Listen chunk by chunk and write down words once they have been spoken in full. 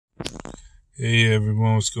Hey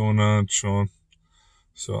everyone, what's going on? Sean.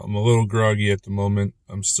 So I'm a little groggy at the moment.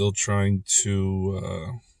 I'm still trying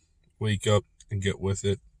to wake up and get with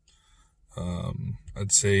it.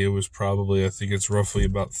 I'd say it was probably, I think it's roughly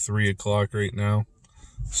about 3 o'clock right now.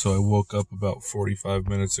 So I woke up about 45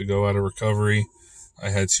 minutes ago out of recovery.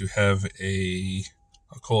 I had to have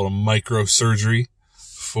I'll call it a microsurgery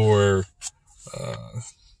for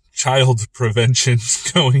child prevention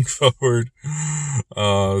going forward,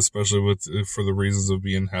 especially for the reasons of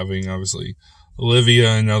having obviously Olivia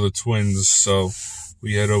and now the twins. So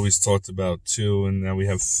we had always talked about 2, and now we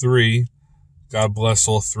have 3. God bless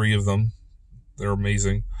all 3 of them. They're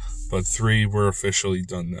amazing, but 3 were officially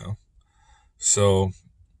done now. So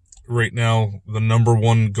right now, the number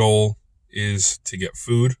one goal is to get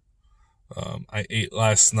food. I ate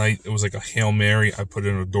last night. It was like a Hail Mary. I put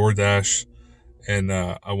in a DoorDash. And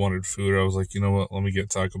I wanted food. I was like, you know what, let me get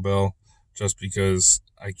Taco Bell just because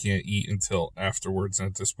I can't eat until afterwards. And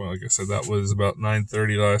at this point, like I said, that was about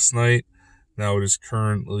 9:30 last night. Now it is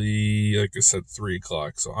currently, like I said, 3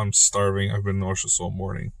 o'clock. So I'm starving. I've been nauseous all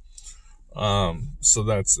morning. So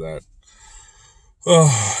that's that.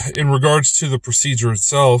 In regards to the procedure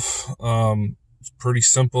itself, it's pretty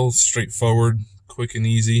simple, straightforward, quick and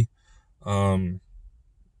easy. Went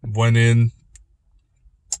in.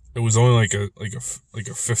 It was only like a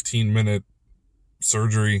 15-minute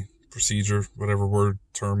surgery procedure, whatever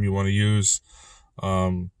term you want to use.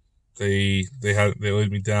 They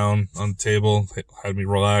laid me down on the table, had me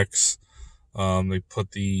relax. They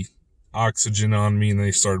put the oxygen on me, and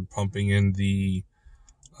they started pumping in the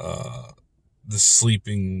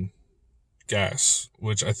sleeping gas,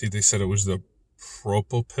 which I think they said it was the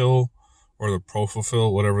propofol or the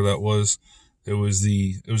propofol, whatever that was. It was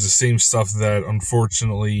the same stuff that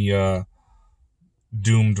unfortunately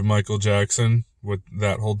doomed Michael Jackson with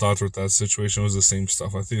that whole doctor with that situation. It was the same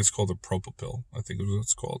stuff. I think it's called a propofol. I think is what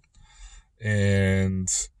it's called. And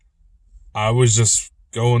I was just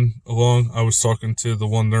going along. I was talking to the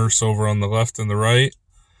one nurse over on the left and the right,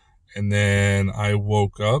 and then I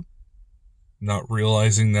woke up, not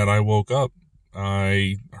realizing that I woke up.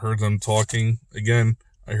 I heard them talking again.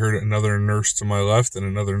 I heard another nurse to my left and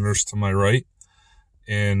another nurse to my right.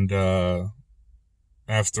 And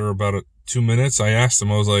after about 2 minutes, I asked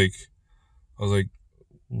them, I was like,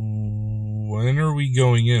 when are we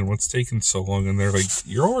going in? What's taking so long? And they're like,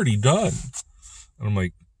 you're already done. And I'm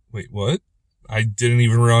like, wait, what? I didn't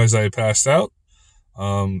even realize I had passed out.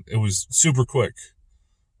 It was super quick.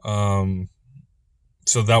 So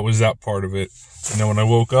that was that part of it. And then when I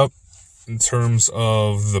woke up, in terms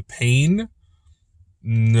of the pain,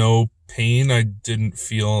 no pain. I didn't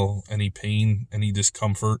feel any pain, any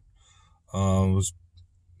discomfort. I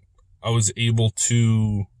was able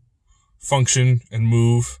to function and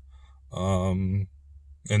move. And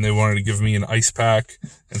they wanted to give me an ice pack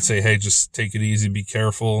and say, hey, just take it easy, be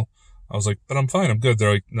careful. I was like, but I'm fine, I'm good.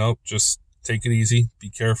 They're like, nope, just take it easy, be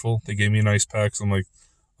careful. They gave me an ice pack. So I'm like,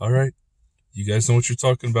 all right, you guys know what you're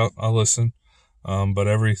talking about. I'll listen. But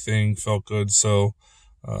everything felt good. So,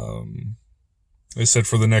 they said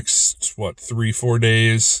for the next, 3-4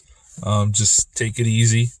 days, just take it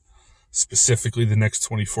easy. Specifically the next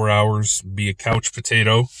 24 hours, be a couch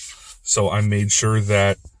potato. So I made sure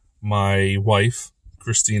that my wife,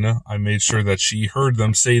 Christina, I made sure that she heard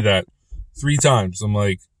them say that 3 times. I'm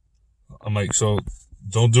like, so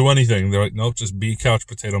don't do anything. They're like, nope, just be a couch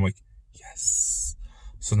potato. I'm like, yes.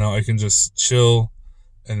 So now I can just chill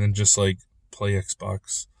and then just like play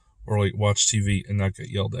Xbox or like watch TV and not get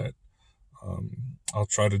yelled at. I'll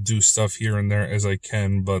try to do stuff here and there as I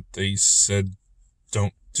can, but they said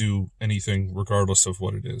don't do anything regardless of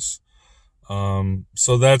what it is.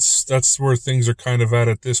 So that's where things are kind of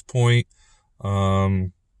at this point. I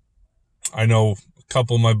know a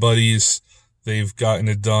couple of my buddies, they've gotten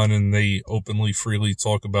it done and they openly, freely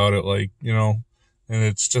talk about it, like, you know, and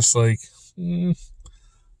it's just like,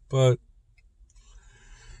 but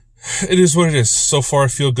it is what it is. So far, I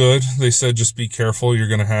feel good. They said just be careful. You're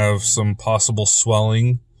going to have some possible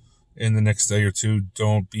swelling in the next day or 2.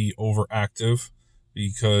 Don't be overactive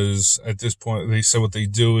because at this point, they said what they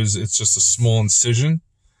do is it's just a small incision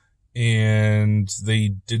and they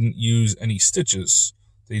didn't use any stitches.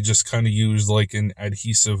 They just kind of used like an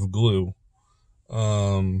adhesive glue.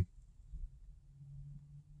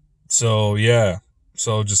 So yeah,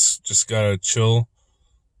 so just gotta chill.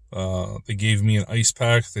 They gave me an ice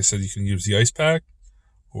pack. They said you can use the ice pack,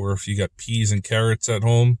 or if you got peas and carrots at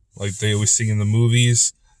home, like they always see in the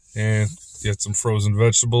movies, and get some frozen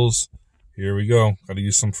vegetables. Here we go. Got to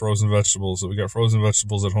use some frozen vegetables. So we got frozen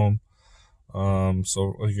vegetables at home.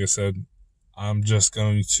 So like I said, I'm just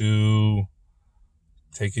going to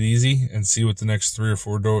take it easy and see what the next 3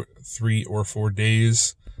 or 4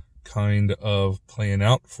 days kind of playing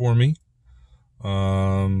out for me.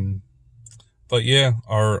 But yeah,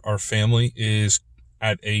 our family is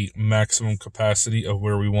at a maximum capacity of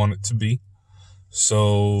where we want it to be.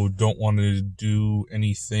 So don't want to do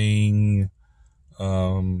anything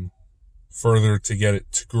further to get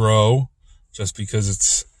it to grow, just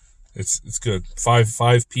because it's good.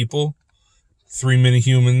 Five people, 3 mini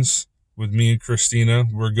humans with me and Christina.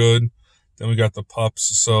 We're good. Then we got the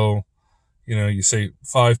pups. So, you say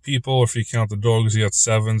 5 people, or if you count the dogs, you got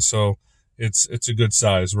 7. So it's a good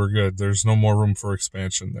size. We're good. There's no more room for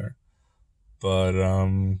expansion there. But,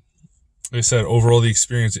 like I said, overall, the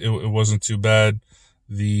experience, it wasn't too bad.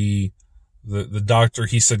 The doctor,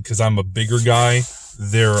 he said, cause I'm a bigger guy,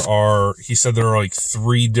 he said there are like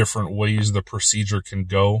 3 different ways the procedure can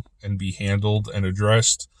go and be handled and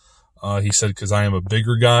addressed. He said, cause I am a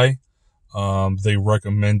bigger guy, they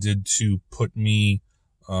recommended to put me,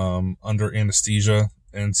 under anesthesia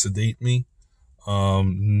and sedate me.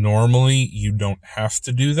 Normally you don't have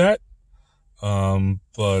to do that.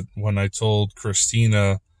 But when I told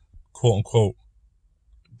Christina, quote unquote,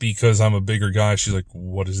 because I'm a bigger guy, she's like,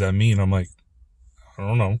 what does that mean? I'm like, I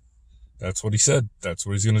don't know. That's what he said. That's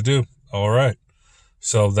what he's going to do. All right.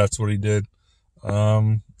 So that's what he did.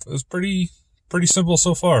 It was pretty simple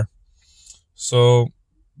so far. So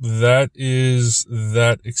that is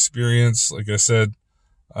that experience. Like I said,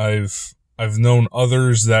 I've known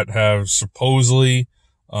others that have supposedly,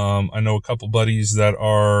 I know a couple buddies that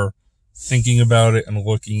are thinking about it and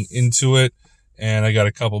looking into it. And I got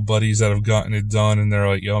a couple buddies that have gotten it done, and they're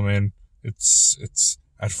like, yo, man, it's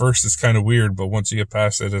at first it's kind of weird, but once you get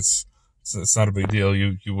past it, it's not a big deal.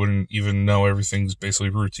 You wouldn't even know. Everything's basically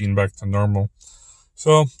routine back to normal.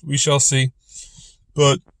 So we shall see.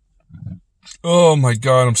 But, oh my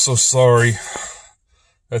God, I'm so sorry.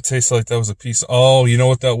 That tastes like that was a piece. Oh, you know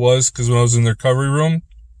what that was? Cause when I was in the recovery room,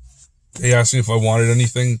 they asked me if I wanted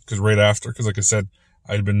anything, cause right after, cause like I said,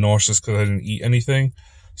 I'd been nauseous cause I didn't eat anything.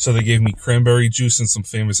 So they gave me cranberry juice and some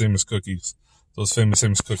Famous Amos cookies. Those Famous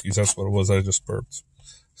Amos cookies, that's what it was. I just burped.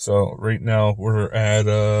 So right now we're at,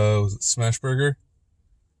 was it Smash Burger?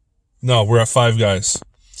 No, we're at Five Guys.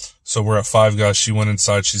 So we're at Five Guys. She went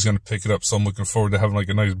inside. She's going to pick it up. So I'm looking forward to having like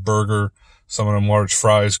a nice burger, some of them large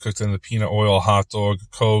fries cooked in the peanut oil, hot dog,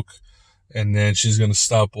 Coke. And then she's going to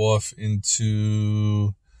stop off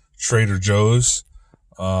into Trader Joe's.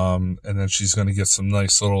 And then she's going to get some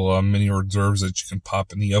nice little mini hors d'oeuvres that you can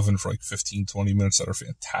pop in the oven for like 15, 20 minutes that are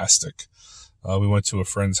fantastic. We went to a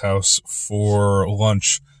friend's house for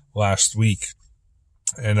lunch last week,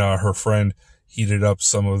 and her friend heated up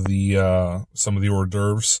some of the hors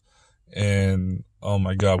d'oeuvres, and oh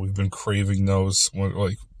my God, we've been craving those.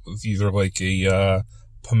 Like either like a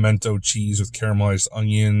pimento cheese with caramelized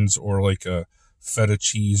onions, or like a feta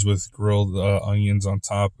cheese with grilled onions on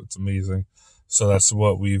top. It's amazing. So that's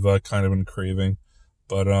what we've kind of been craving.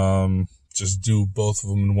 But just do both of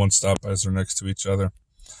them in one stop as they're next to each other.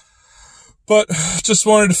 But just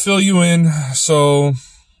wanted to fill you in. So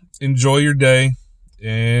enjoy your day,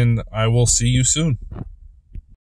 and I will see you soon.